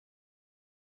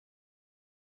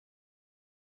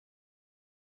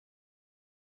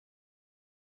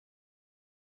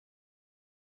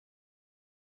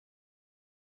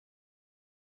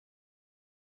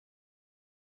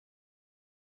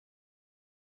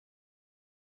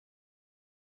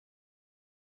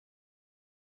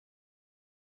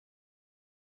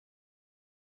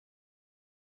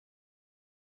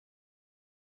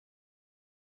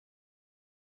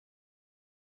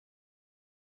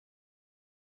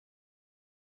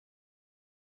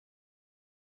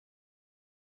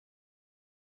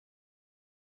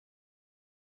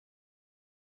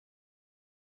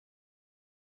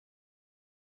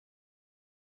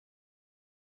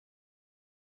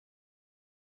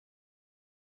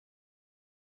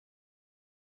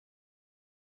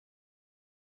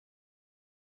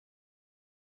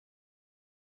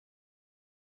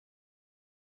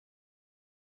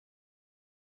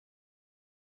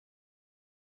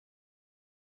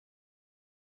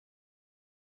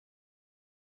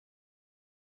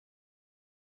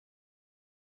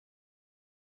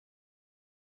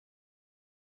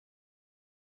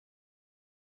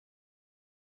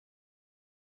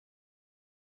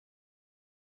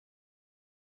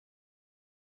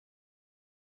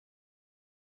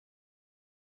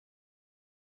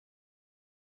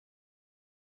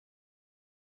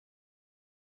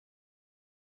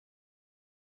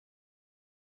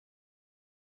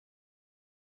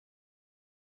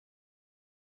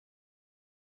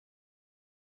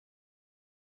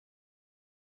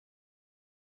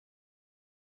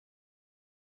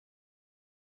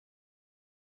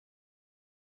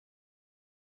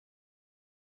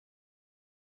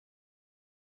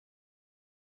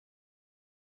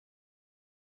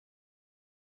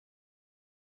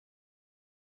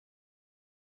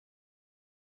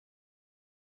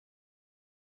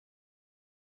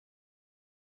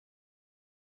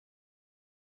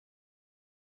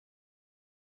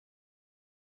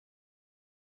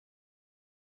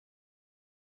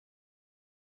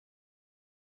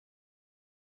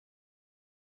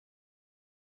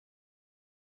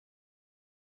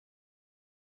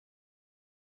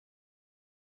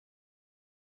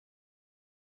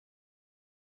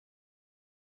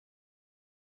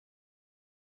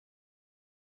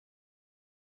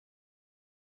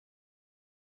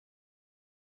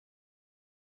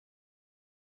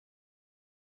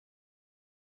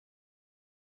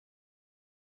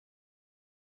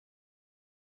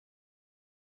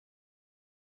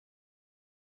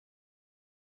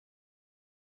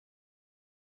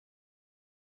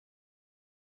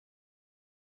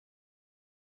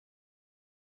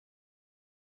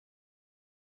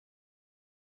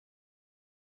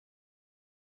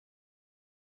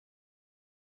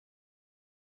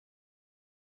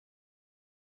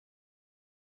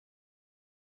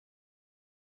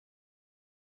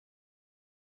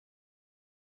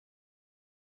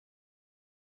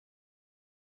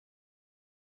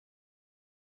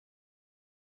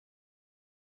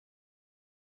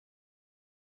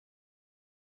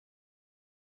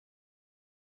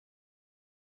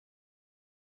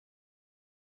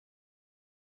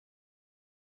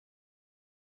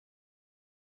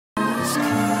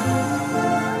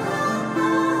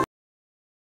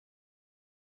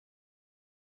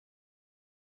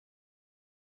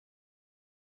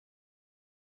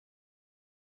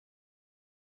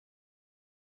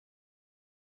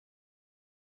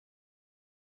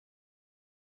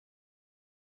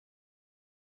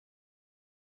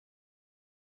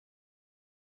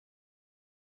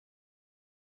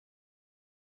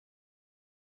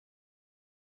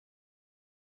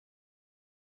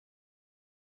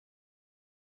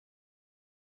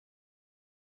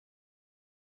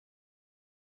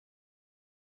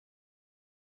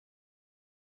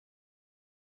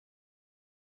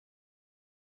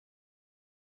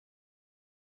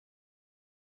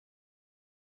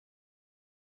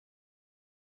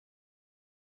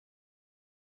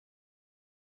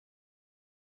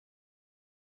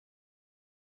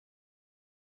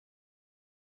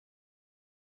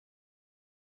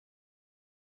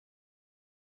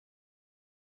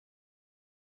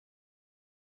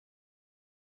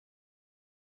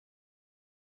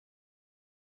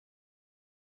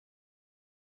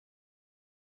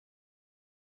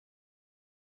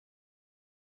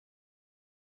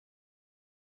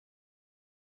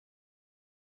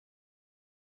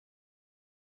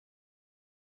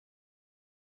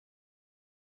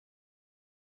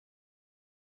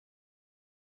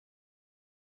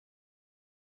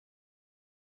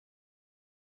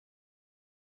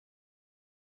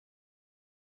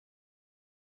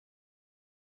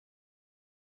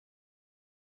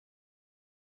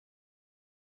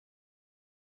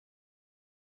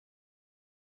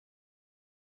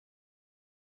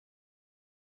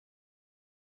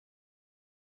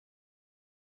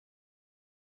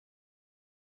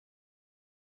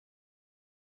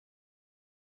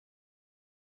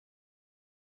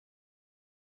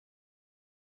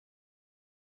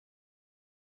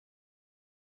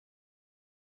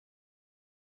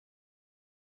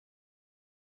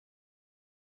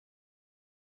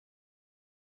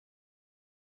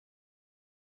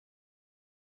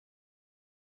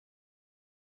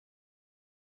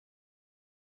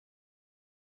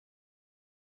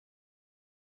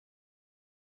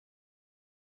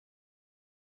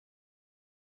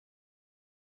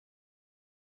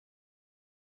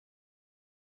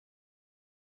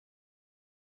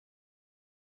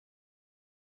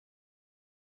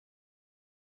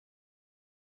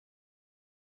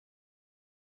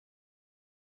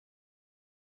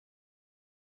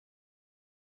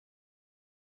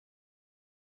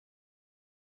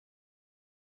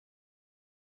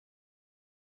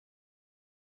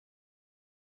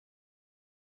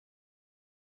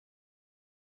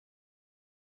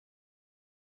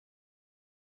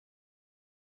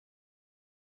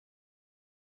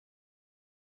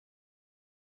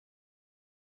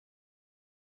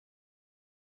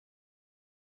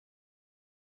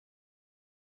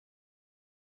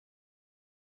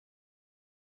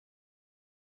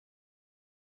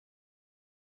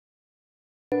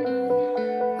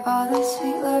All the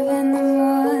sweet love in the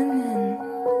morning,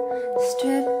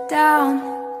 stripped down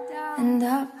and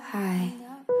up high.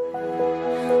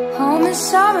 Home is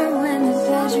summer when the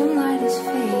bedroom light is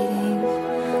fading.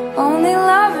 Only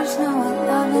lovers know what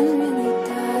loving really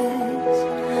does.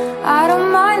 I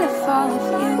don't mind the fall if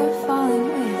you were falling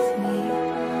with me.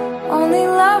 Only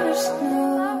lovers know.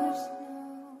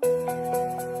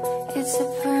 It's a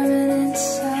permanent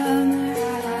summer.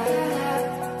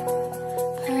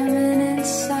 Permanent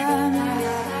summer.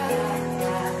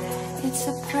 It's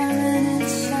a permanent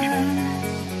summer.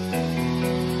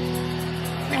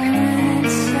 Permanent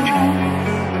summer.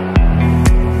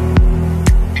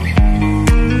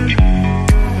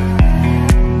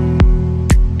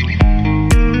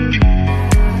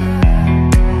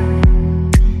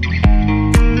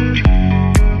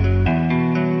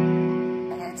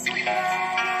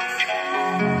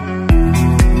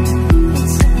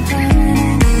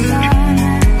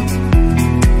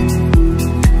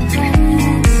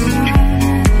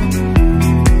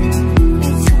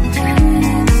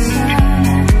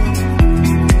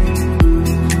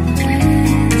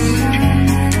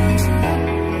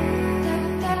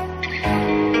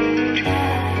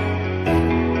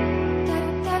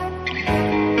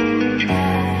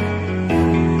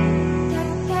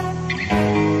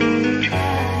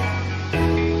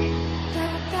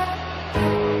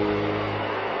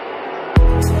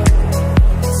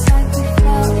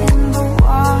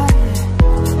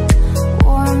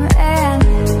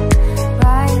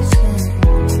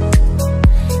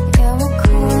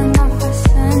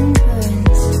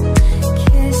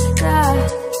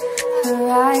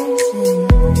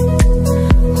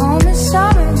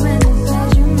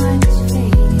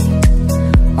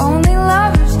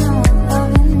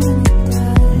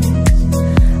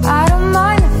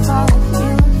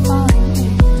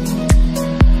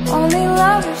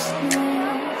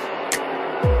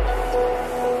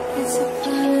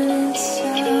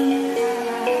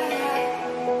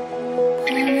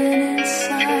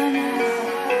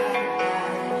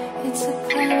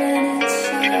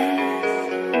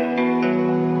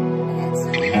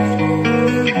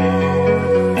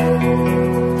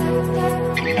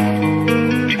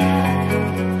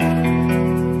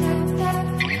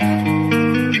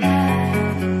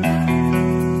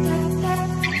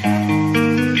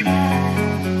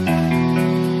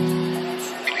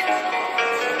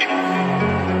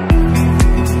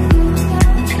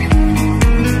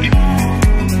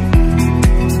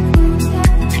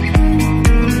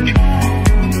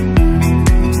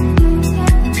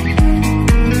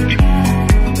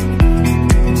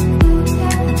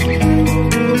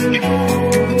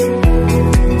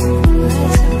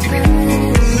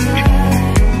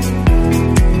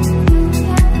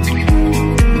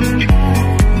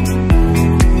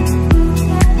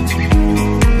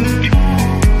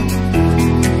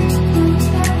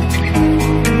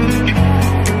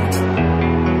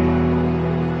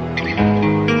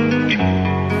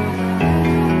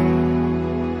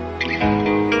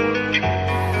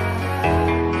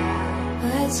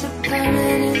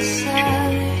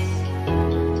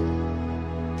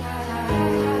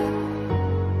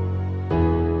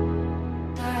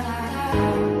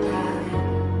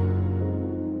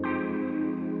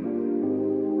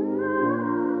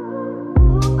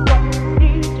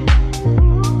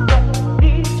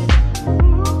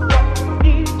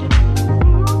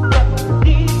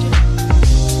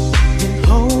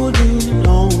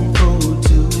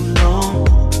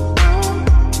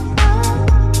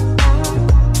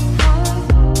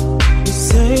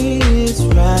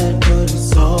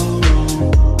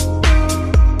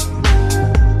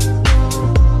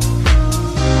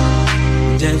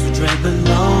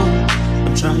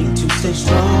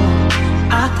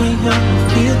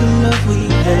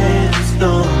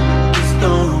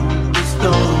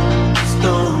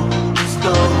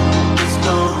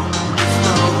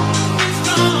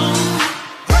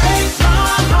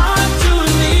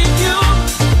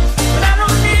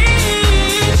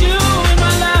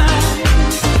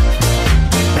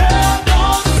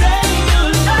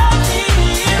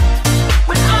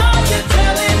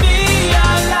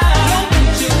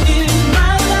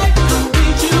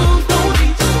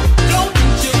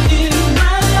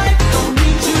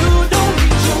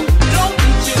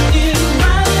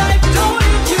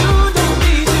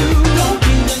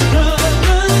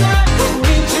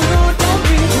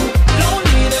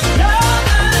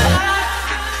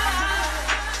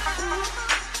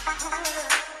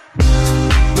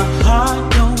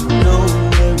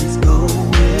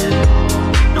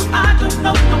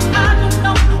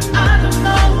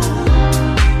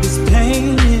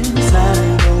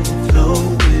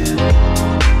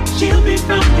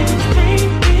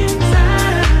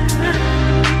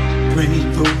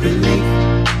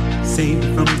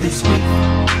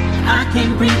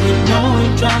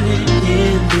 drowning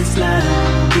in this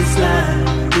line, this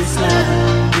line, this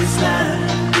line, this line,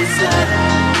 this line,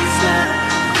 this line,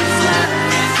 this line.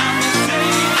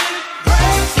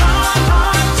 Breaks my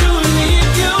heart to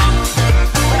leave you,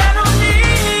 but I don't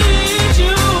need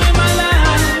you in my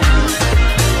life.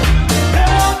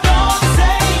 Girl, don't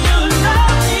say you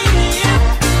love me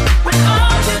when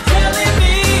all you're telling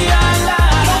me I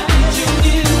lie. Don't need you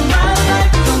in my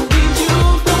life. Don't need you.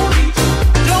 Don't need you.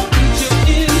 Don't need you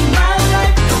in my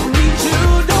life. Don't need you.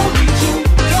 Don't need you.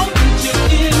 Don't need you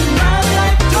in my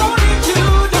life. Don't need you.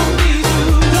 Don't need you.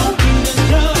 Don't need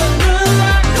another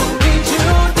life. Don't need you.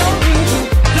 Don't need you.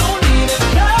 Don't need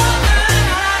another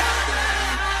life.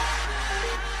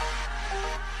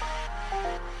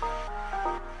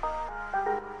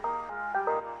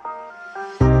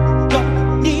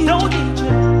 Don't need no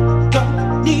teacher. Don't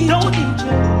need no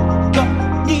teacher. Don't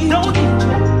need no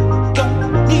teacher. Don't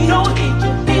need no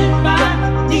teacher in my.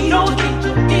 Need no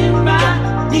teacher in my.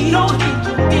 Need no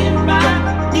teacher in my.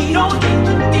 Need no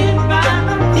teacher in my.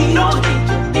 Need no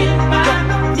teacher in my.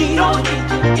 Need no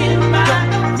teacher in my.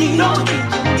 Need no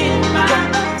teacher in my.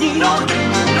 Need no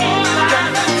teacher in my.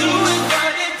 Gotta do it,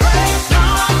 but it breaks my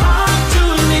heart to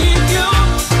leave you,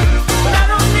 but I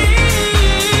don't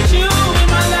need you in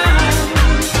my life.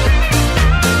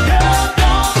 Girl,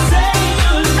 don't say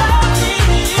you love me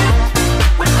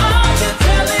when all you're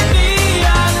telling me I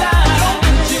lie. Don't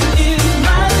need you in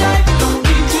my life. Don't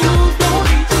need you. Don't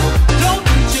need you. Don't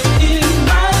need you in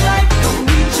my life. Don't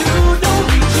need you. Don't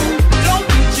need you. Don't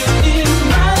need you in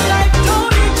my life. Don't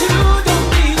need you. Don't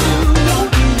need you. Don't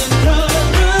need another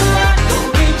life. Don't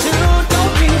need you.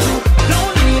 Don't need you.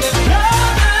 Don't need another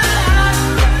life.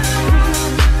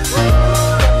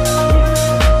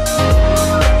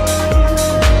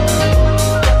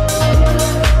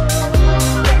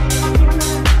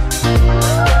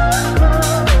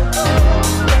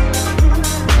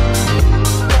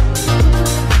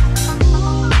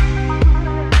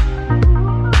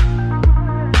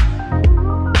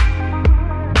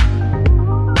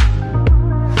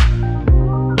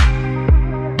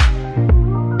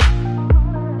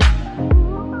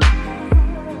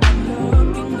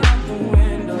 Looking out the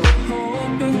window,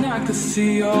 hoping I could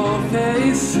see your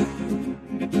face.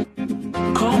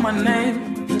 Call my name,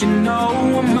 you know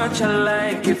how much I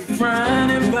like it.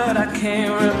 Running, but I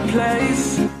can't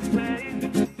replace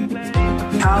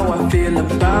how I feel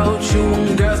about you.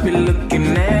 When girls be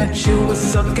looking at you,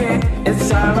 it's okay,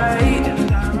 it's alright.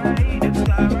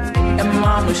 And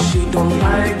mama, she don't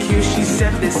like you. She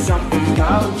said there's something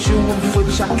about you of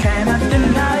which I cannot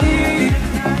deny.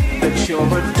 That you're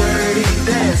a dirty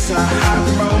dancer, hot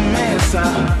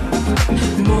romancer,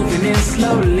 moving in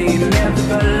slowly,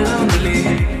 never lonely.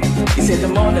 He said the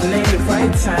morning ain't the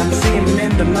right time, see him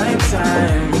in the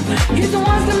nighttime. He's the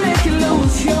ones that make you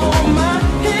lose your mind.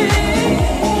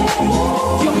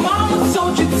 Your mama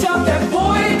told you tell that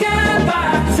boy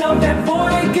goodbye, tell that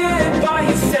boy goodbye.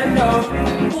 You said no.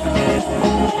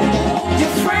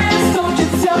 Your friends told you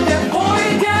tell that boy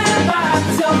goodbye,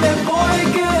 tell that boy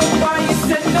goodbye. You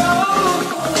said no.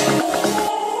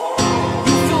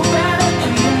 You feel better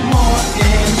in the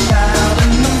morning, child,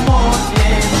 in the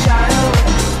morning, child.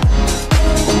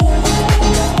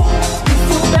 You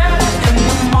feel better in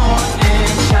the morning,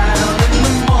 child, in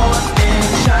the morning,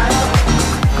 child.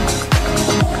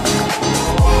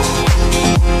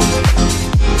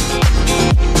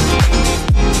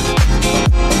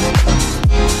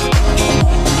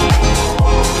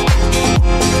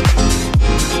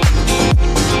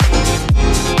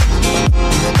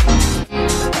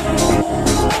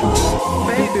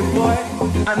 Baby boy,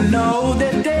 I know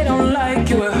that they don't like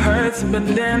you, it hurts, but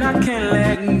then I can't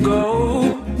let go.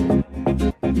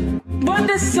 But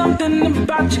there's something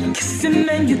about you kissing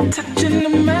and you touching, the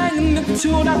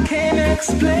magnitude I can't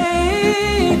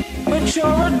explain. But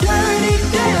you're a dirty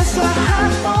dancer,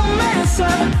 hot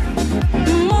romancer,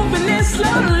 moving in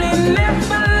slowly,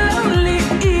 never lonely.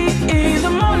 The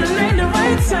morning ain't the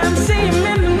right time, see him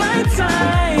in the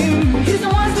nighttime. He's the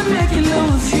ones that make you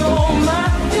lose your mind.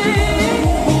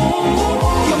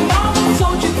 Your mama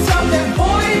told you tell that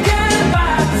boy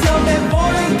goodbye, tell that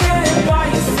boy goodbye.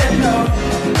 You said no.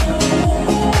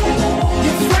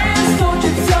 Your friends told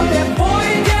you tell that boy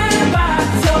goodbye,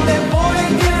 tell that boy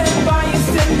goodbye. You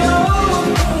said no.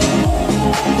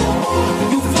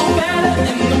 You feel better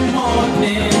in the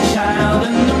morning, child,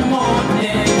 in the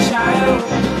morning.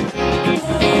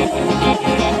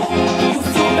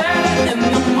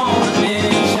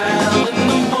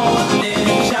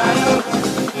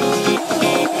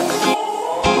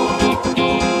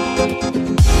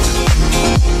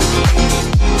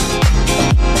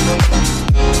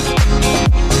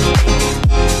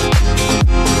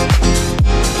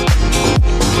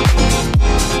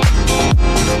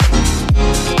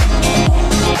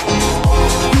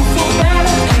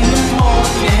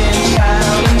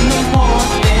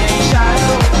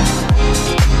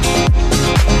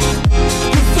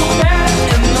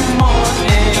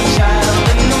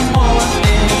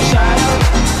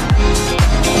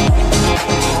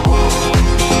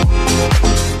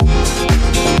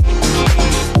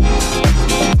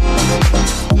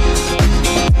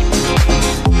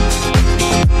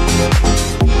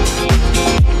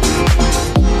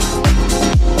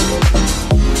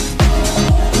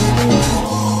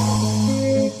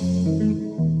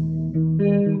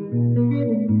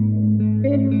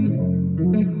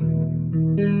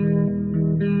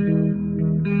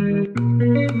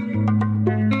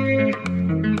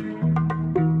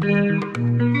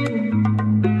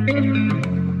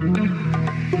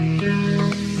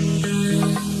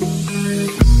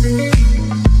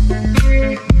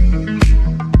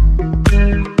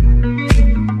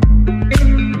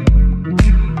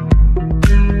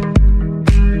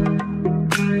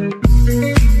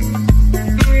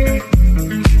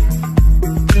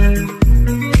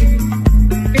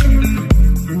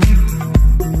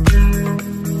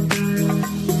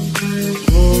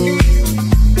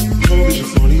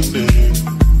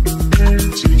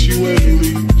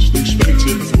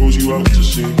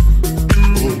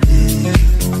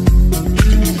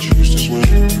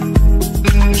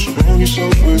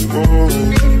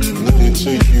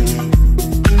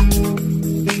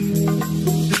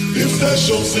 that's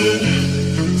something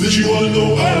that you wanna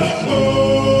know,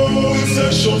 if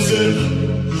that's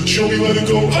something, show me where to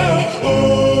go, and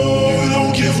I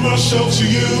will give myself to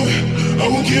you, I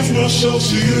will give myself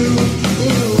to you.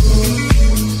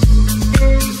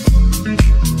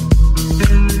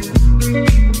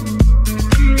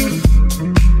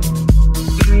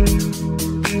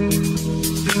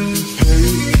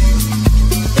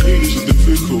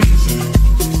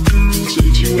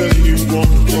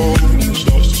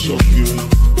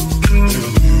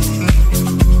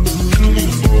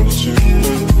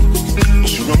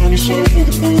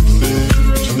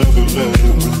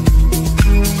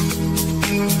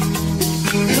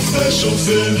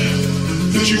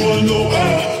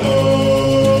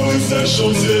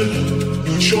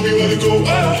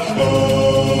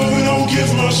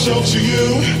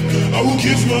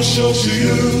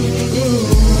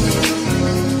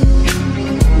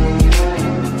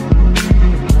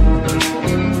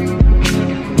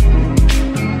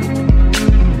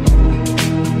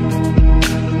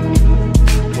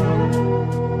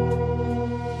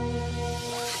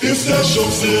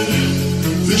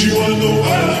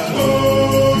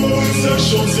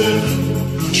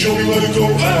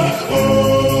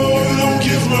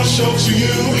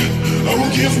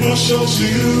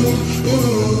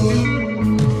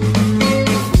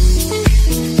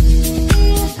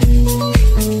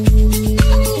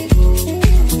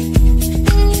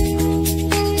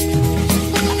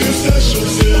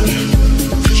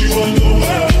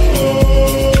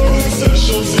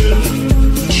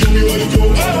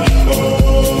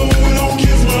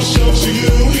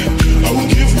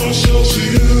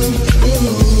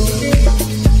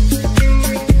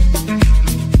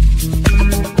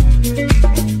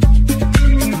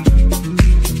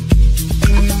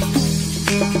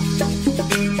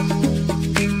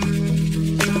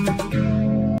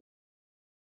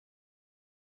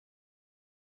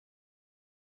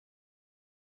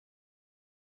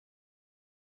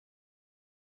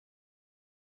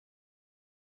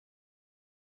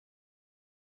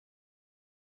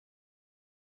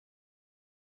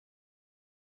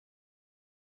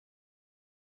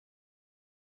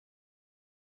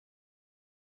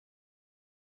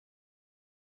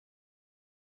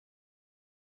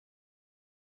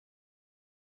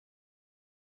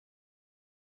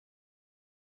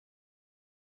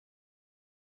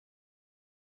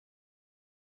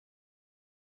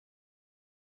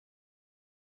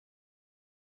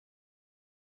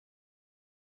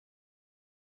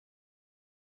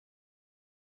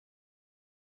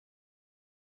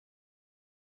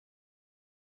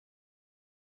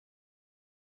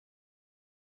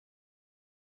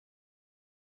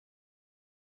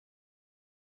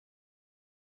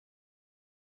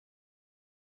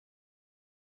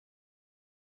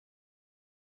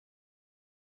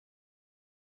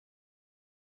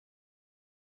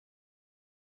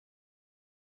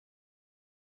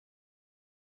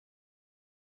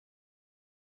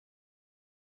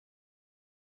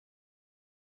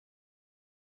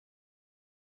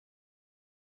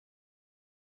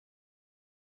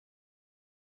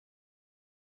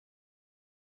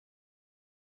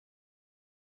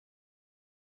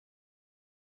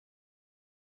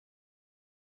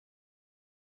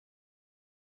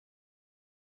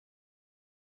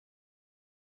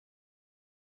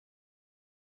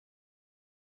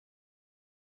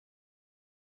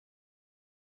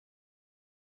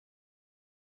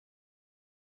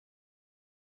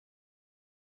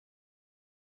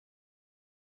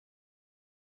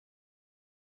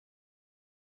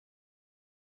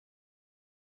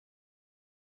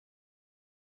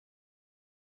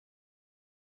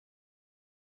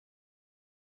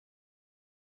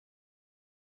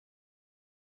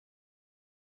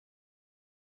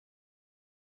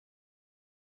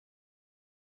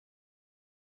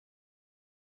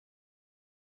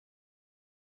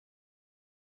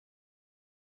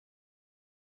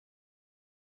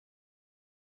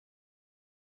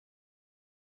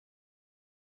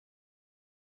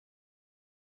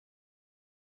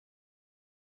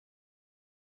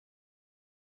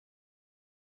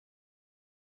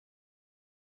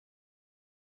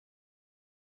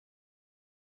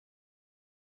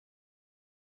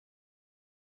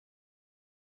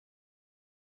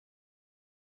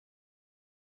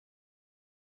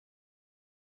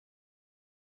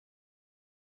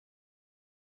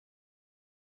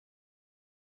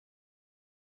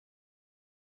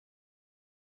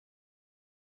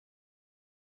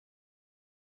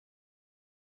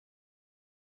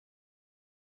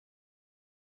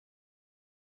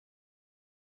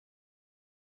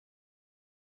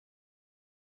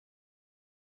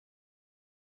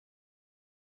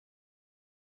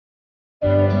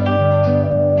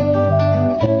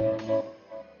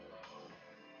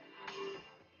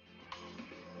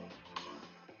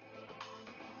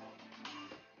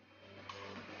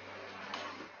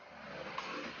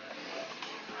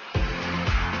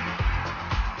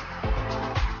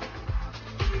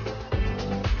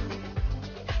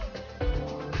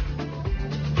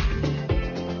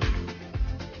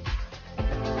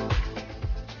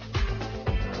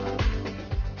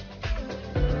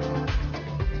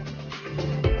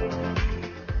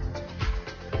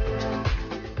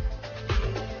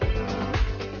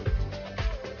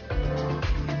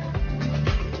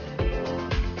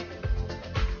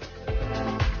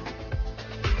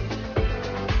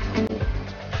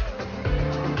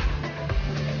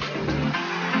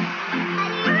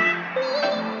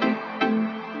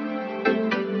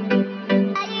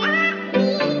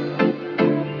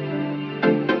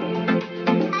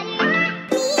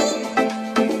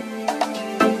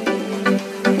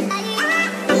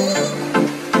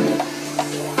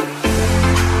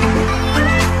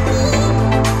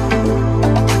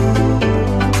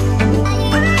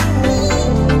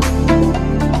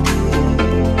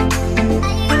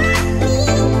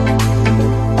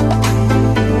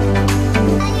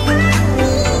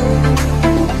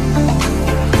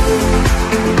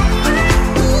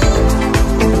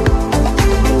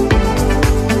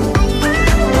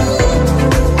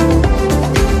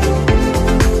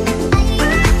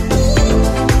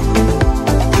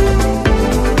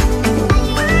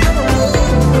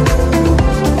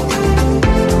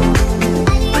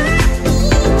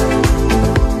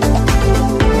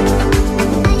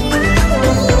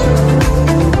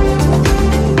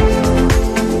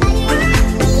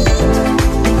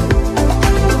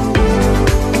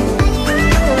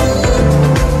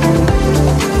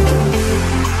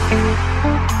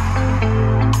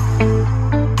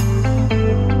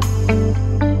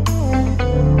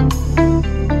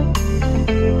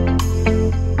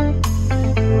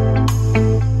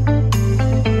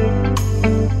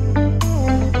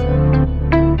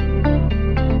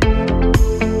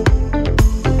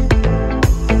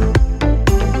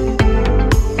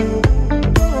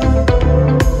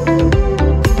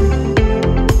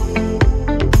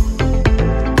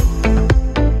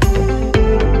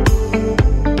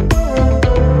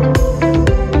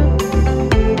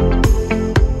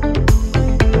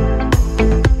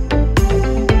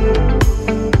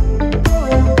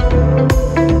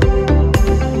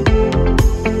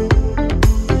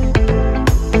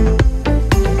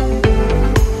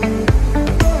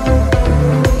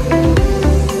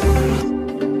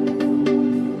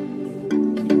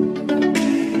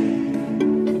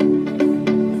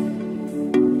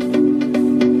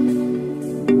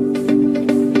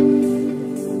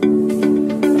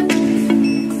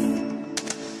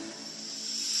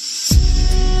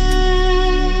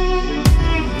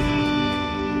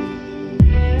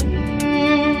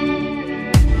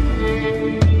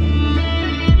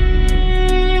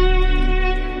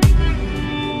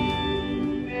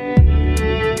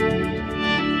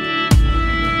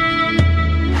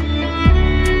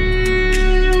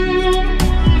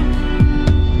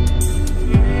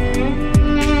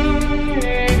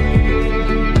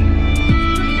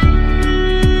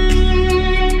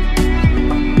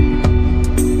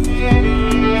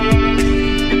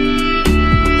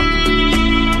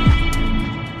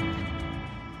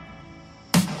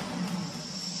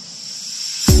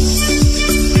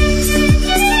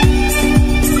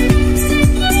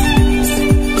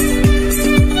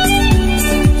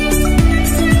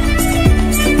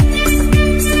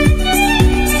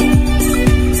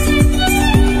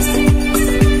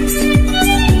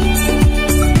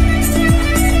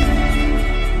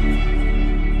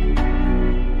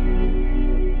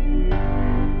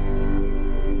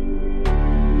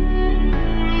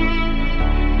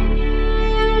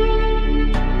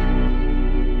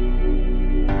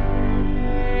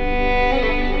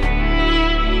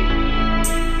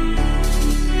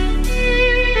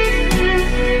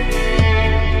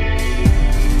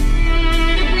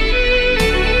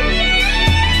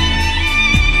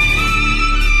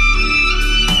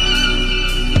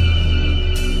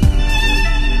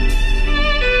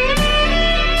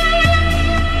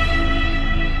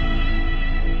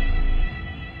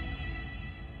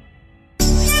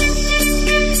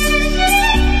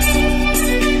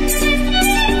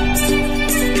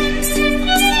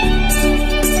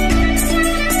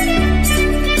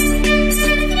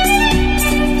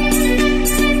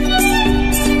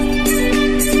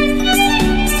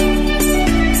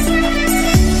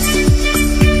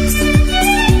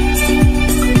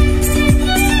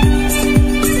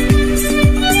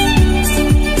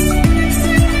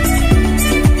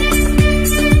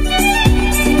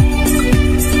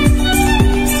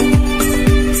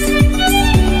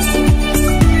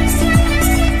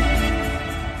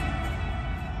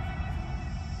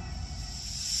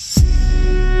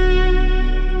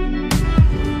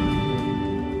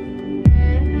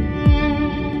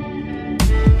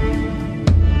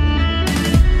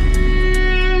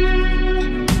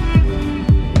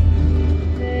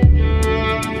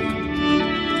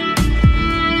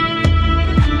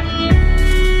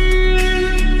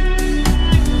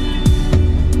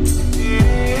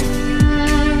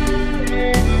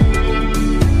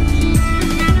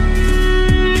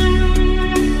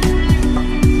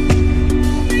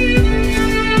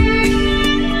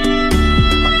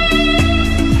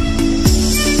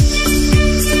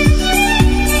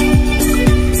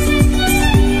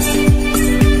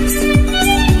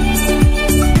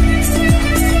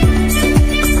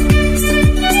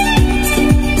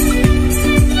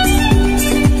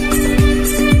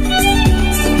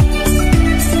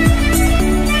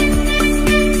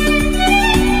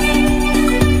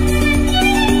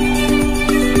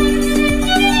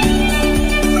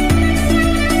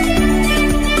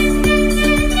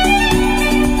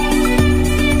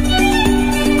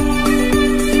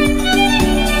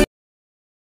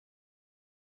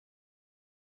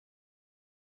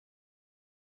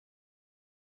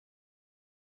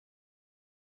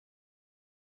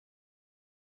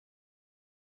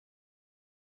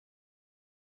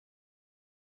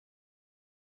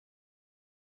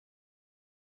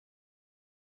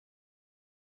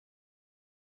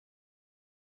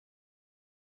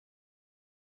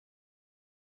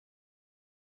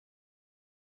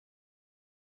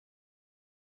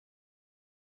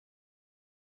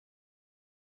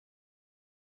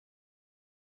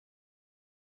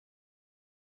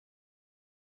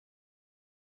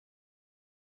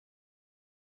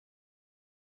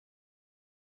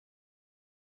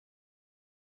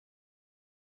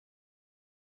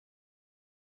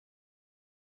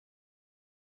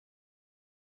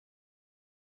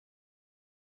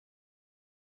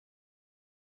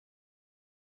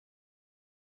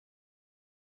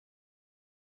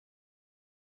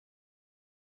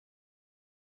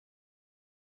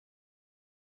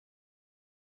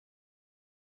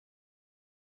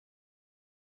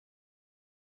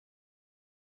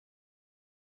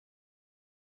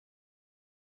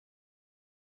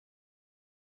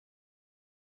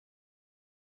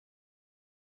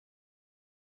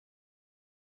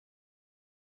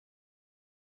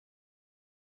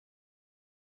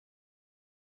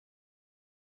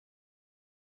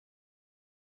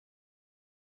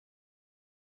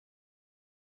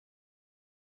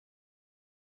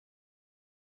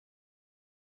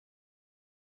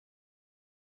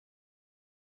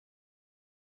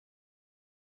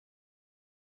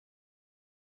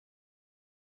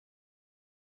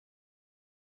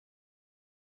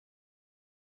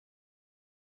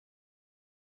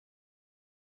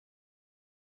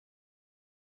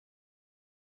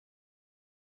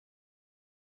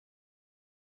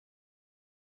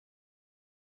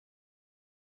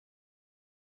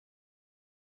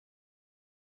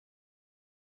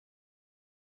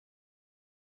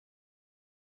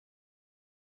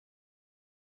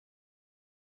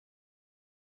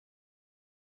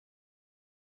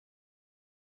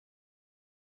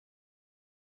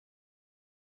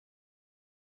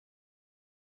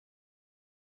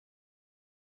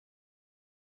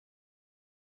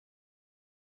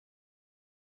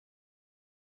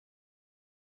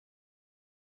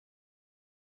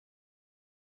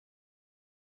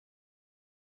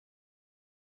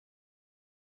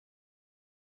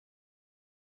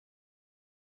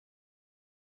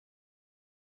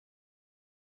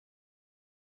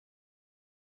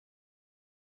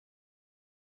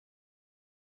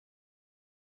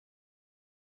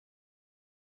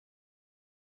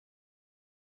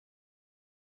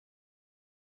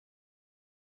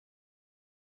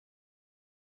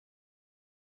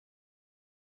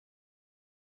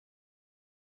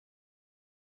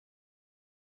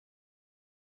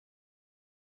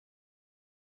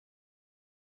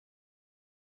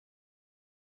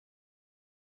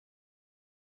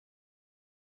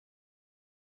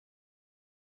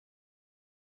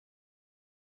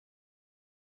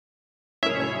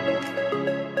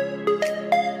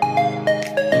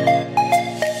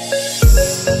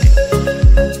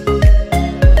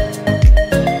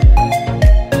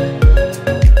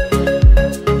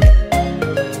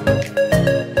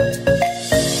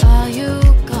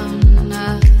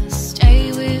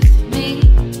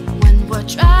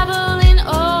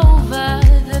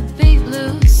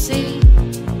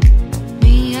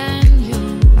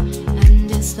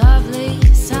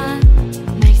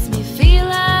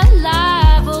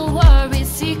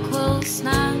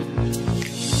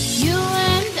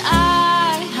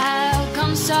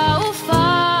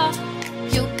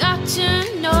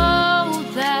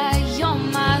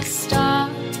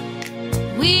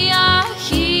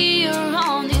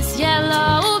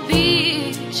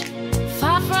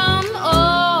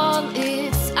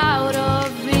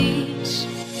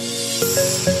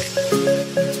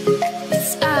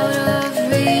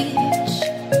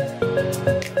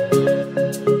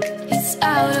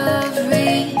 out of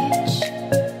reach.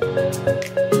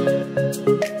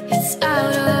 It's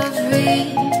out of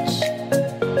reach.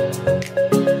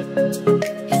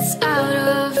 It's out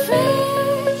of reach.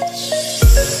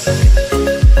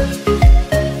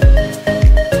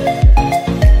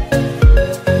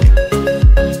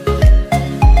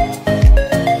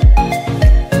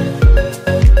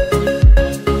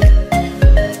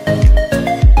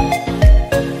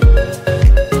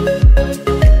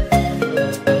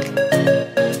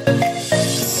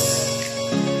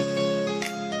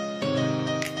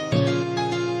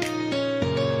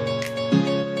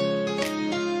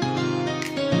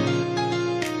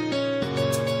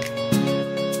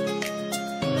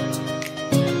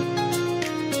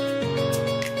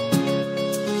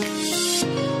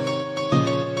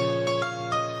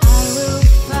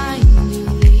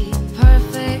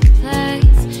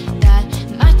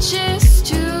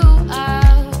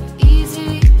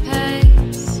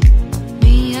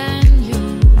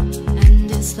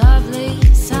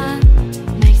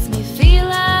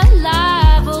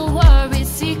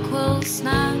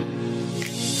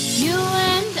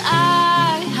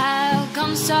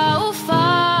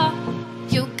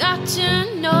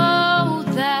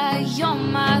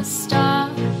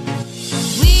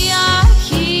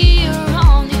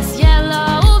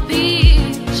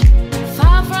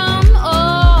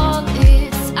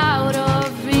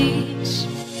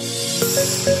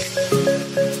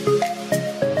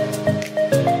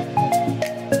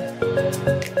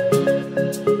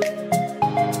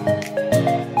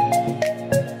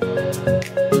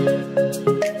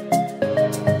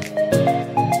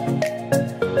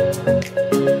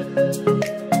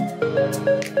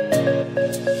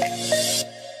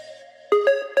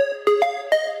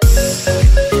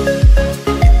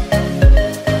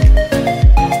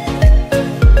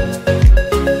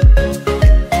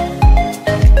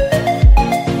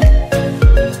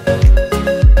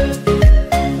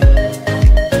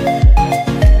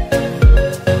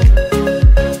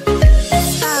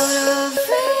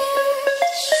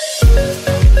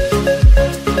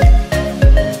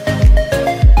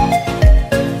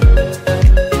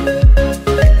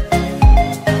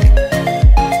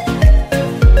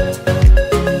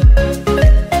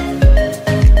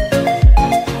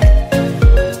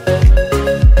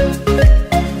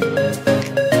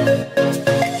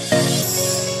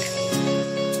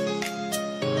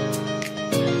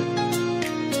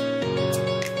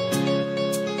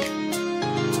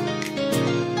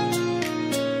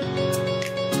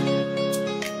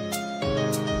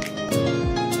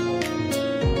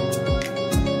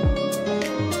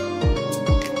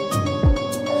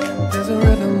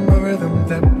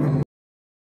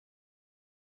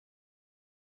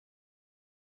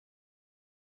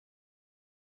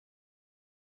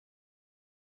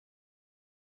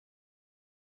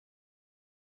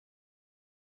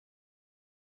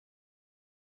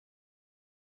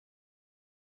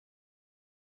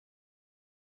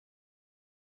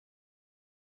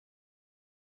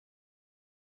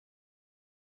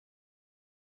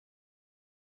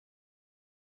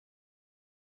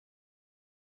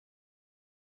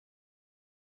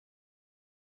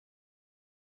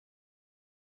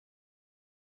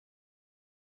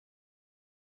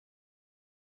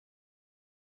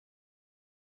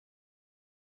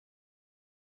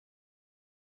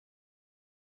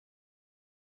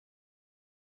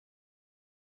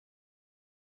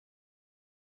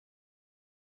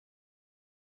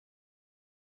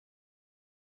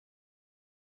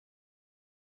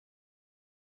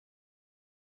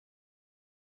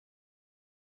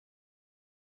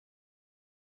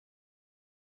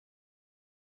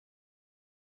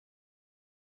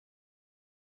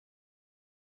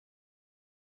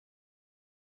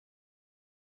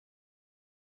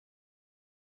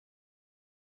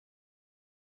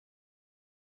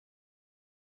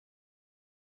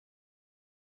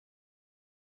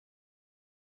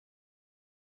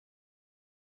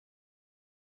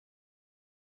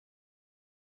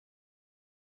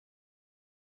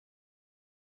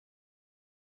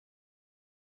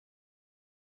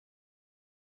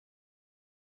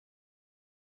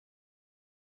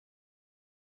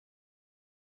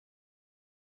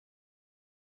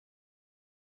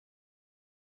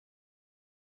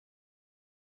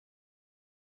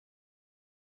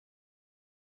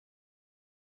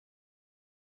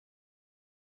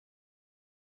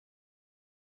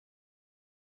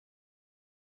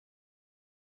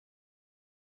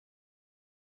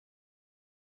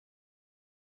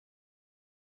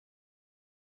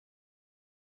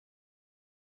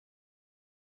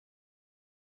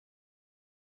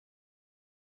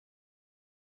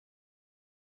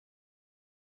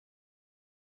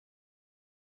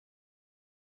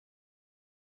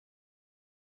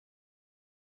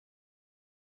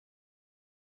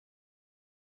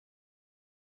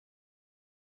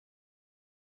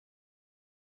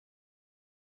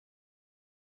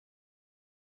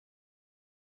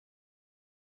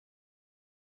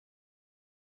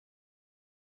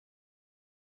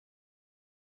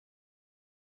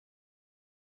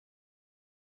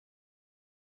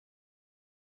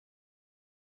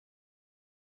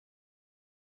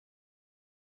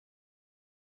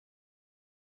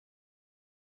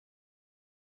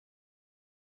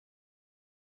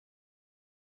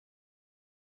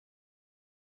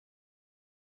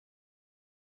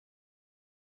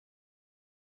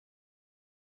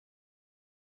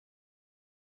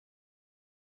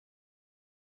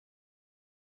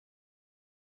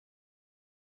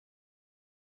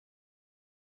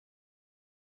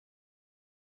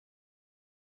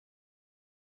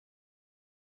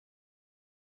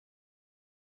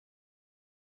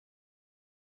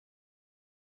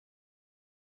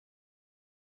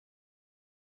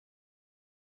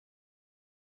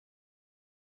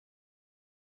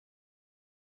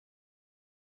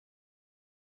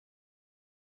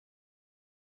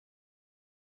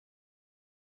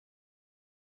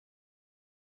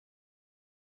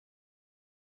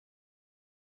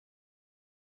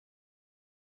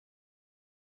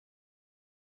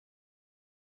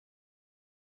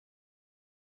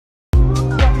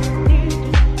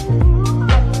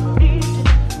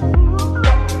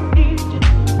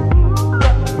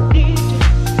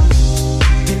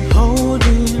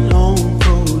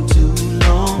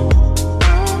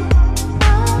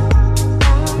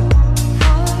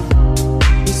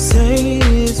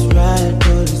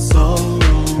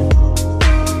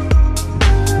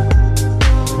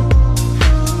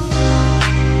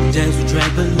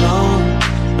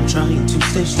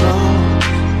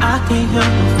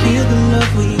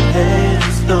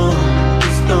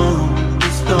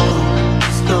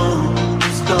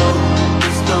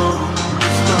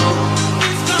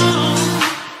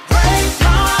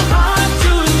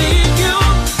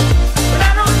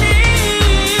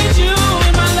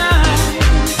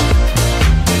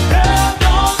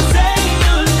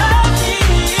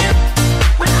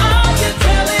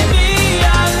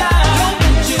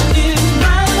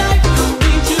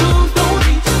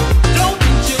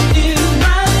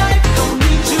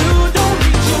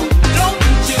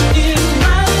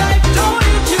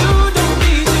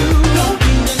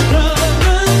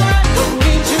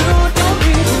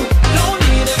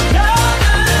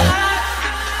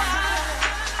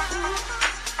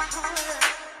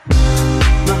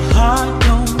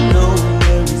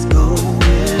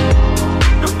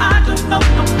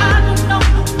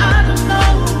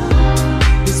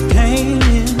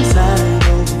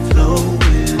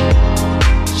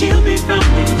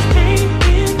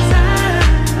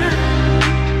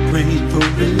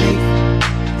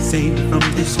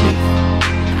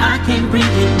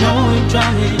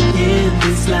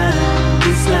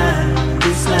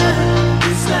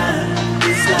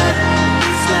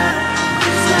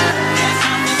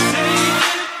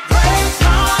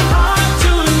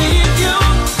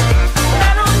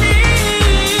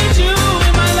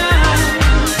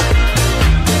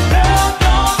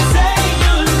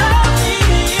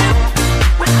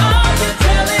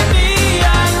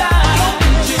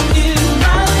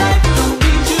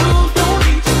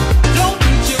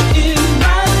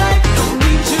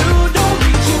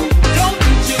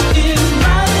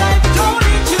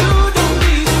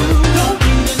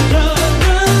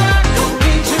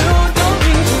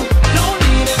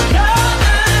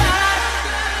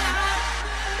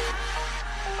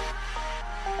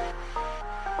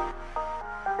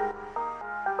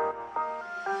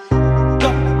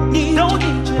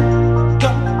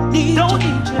 Don't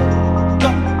need you.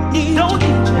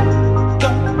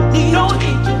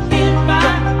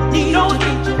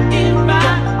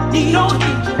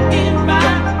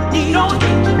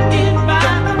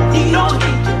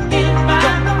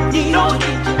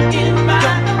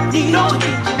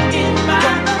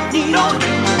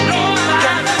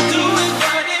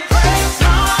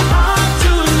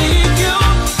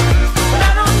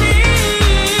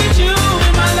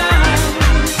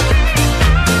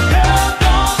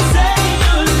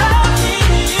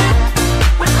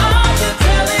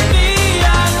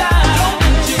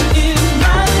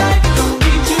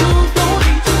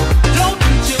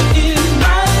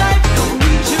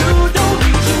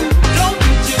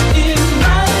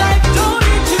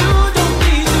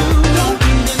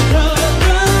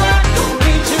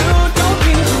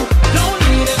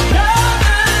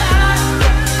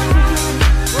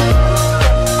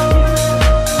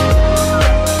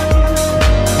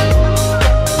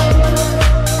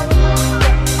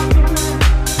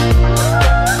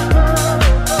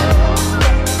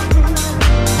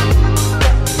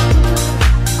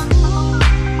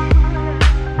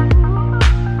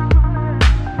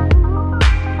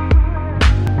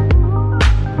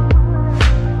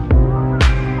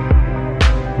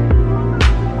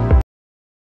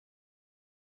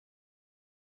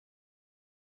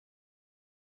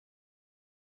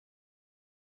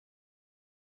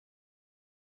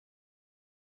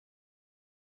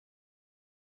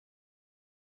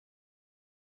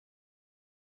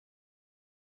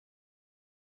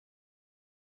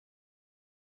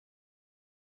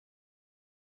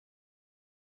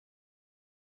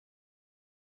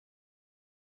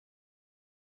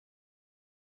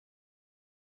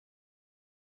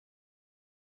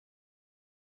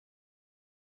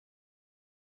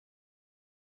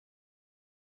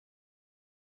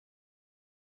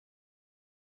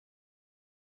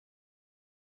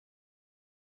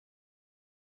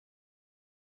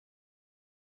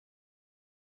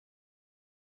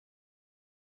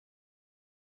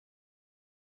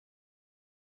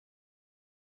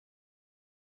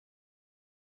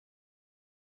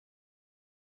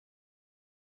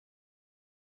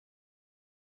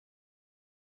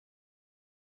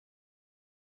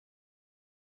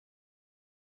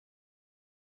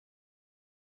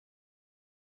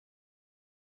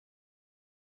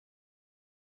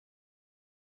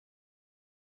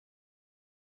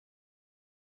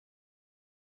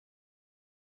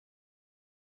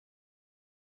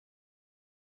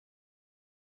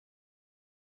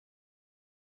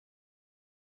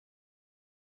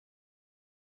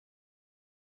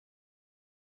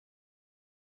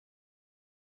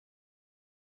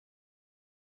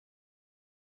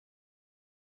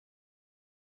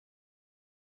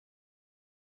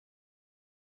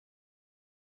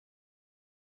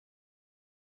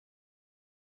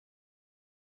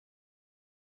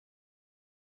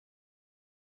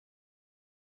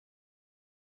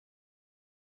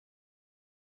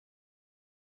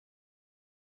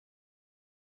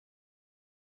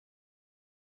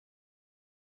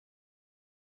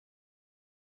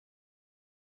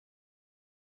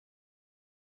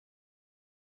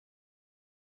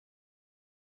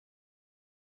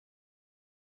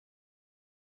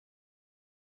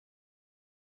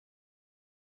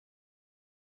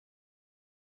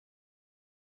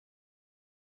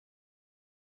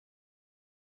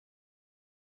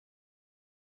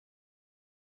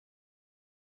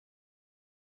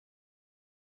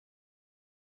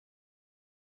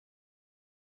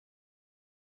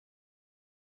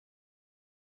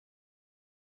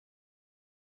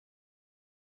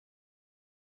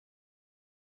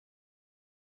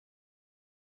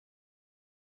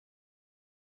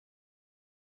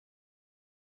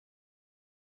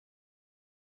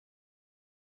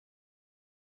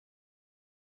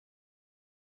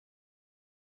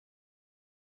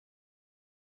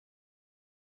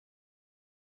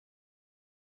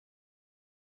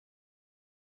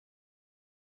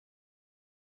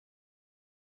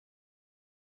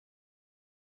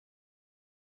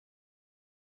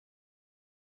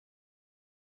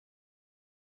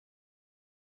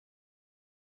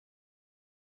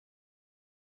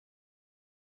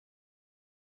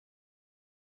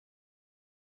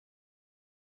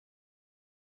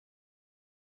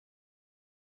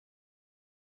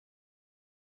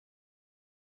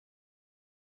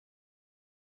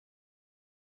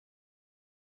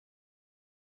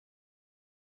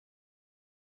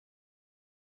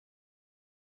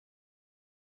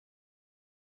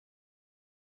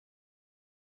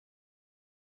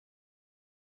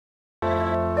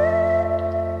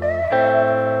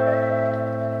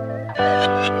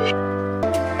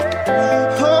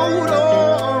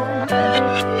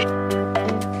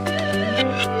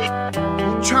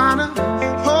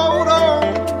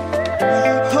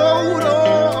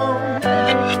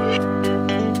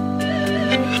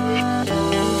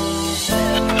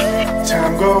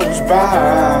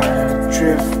 by,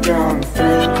 drift on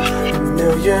through a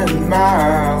million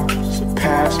miles that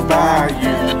pass by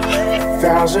you.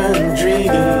 1,000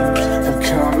 dreams have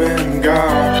come and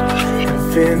gone.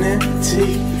 Infinity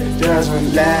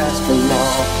doesn't last for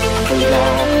long, for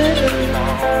long, for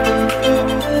long.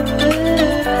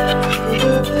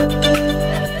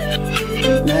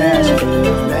 Last for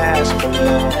long, last for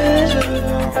long,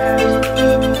 last for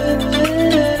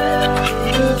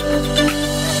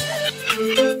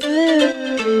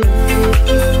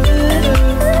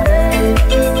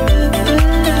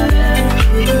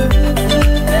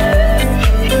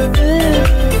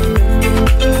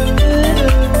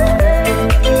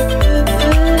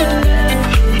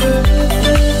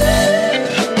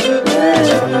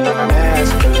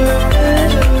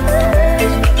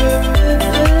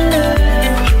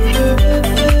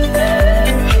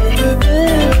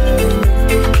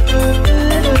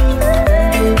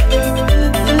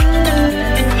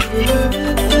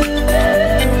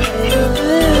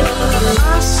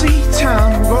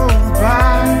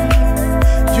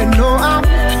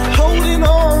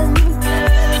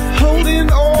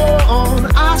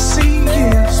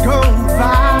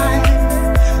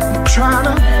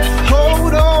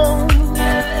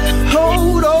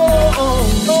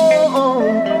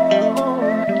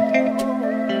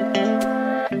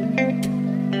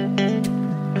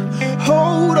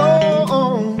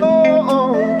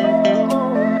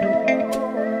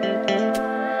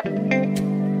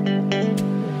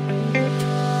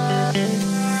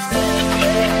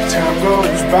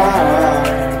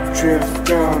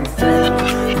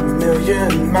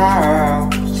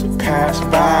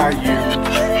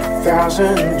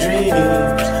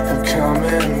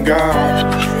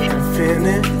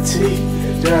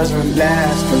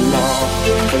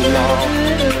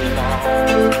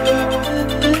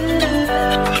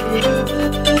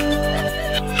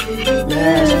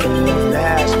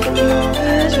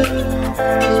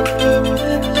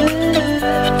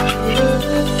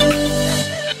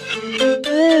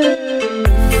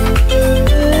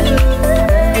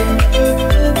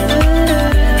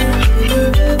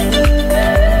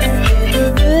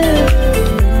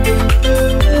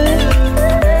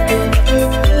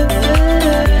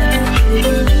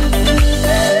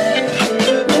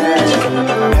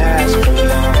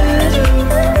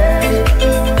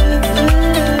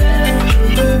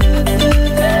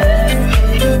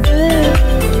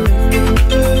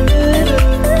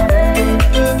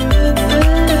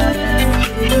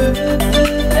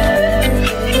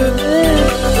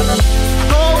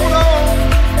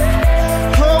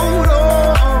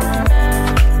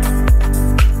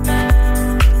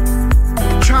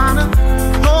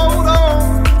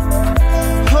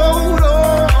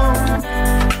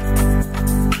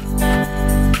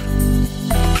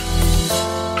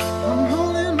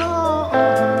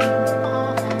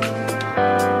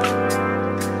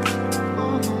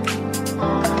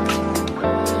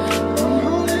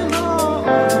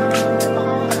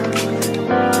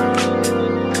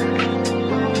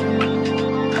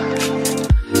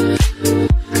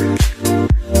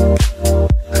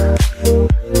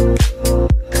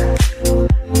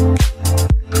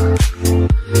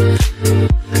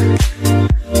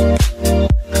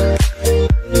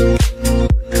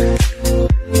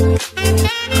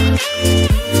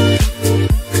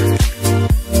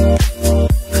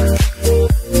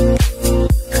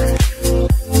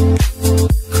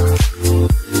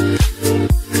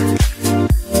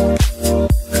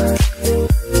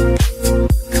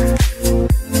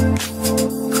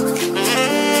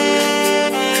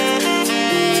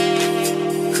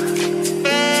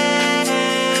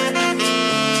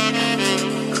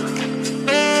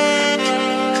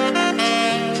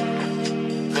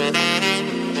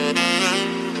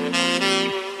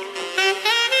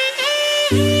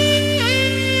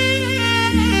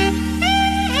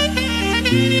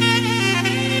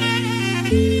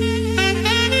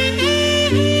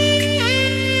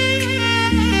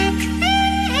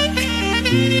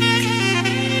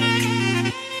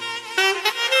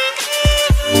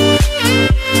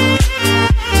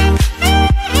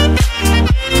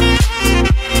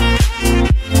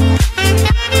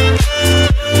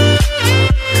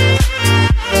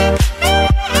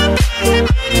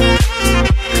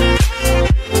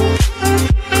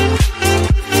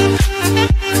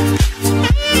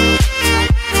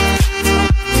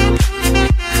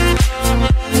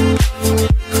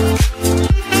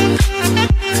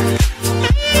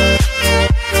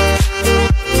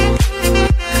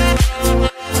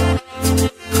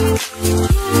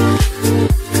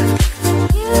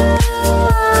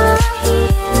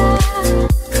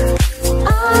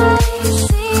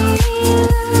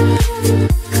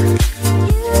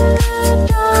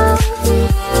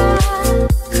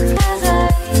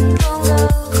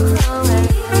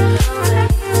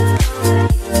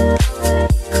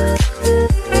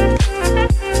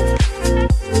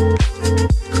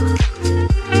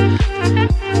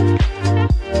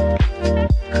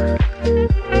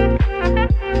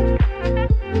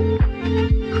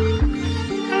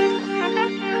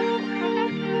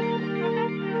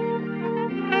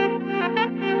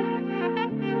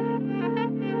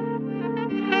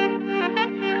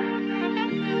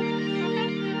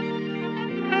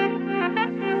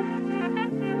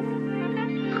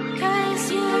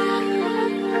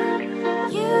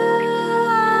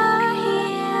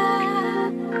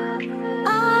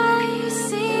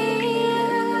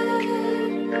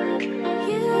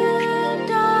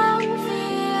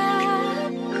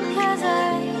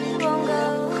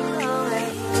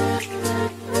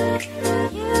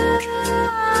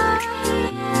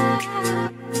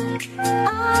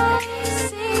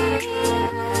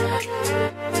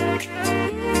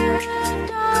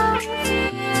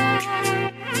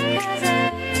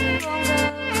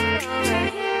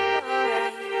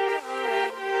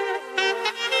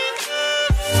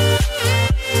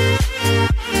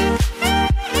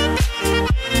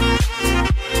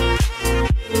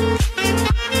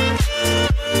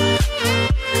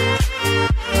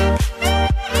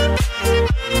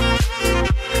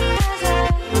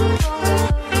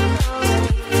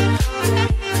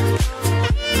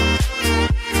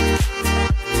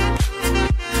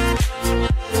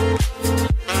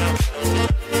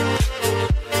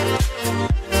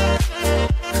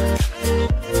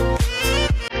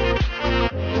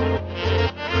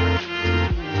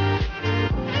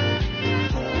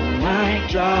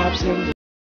drops in the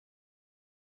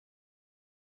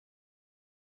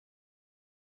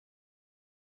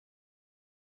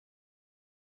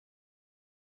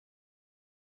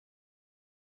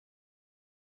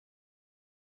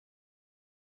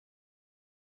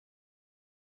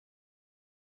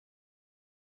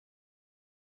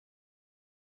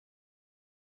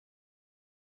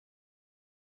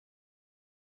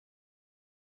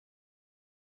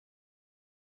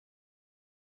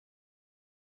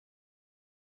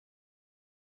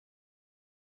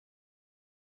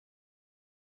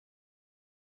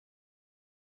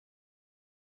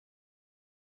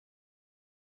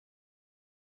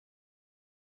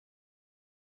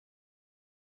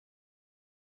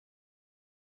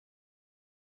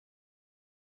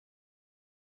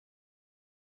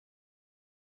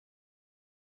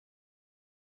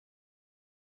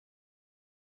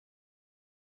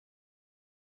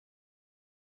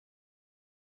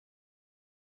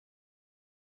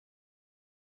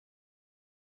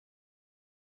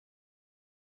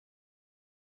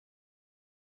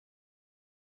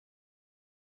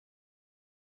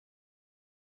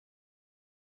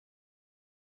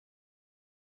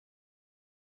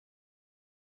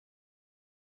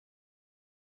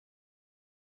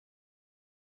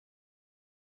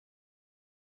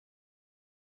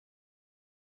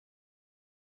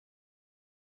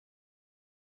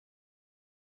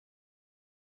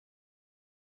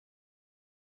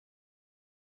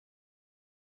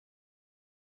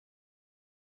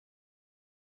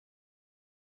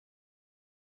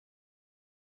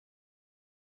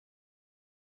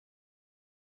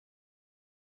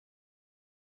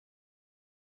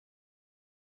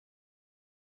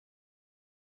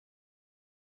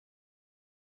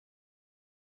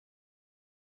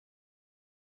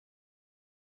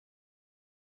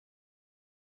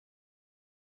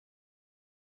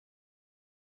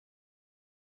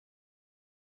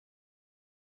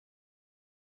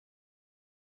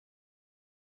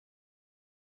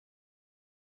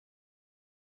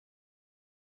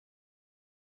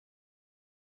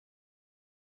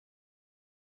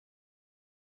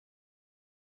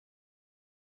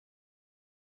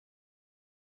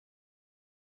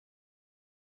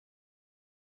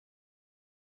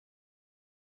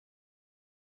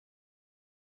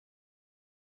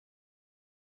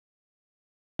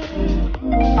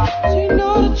So you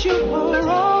know that you were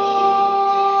wrong.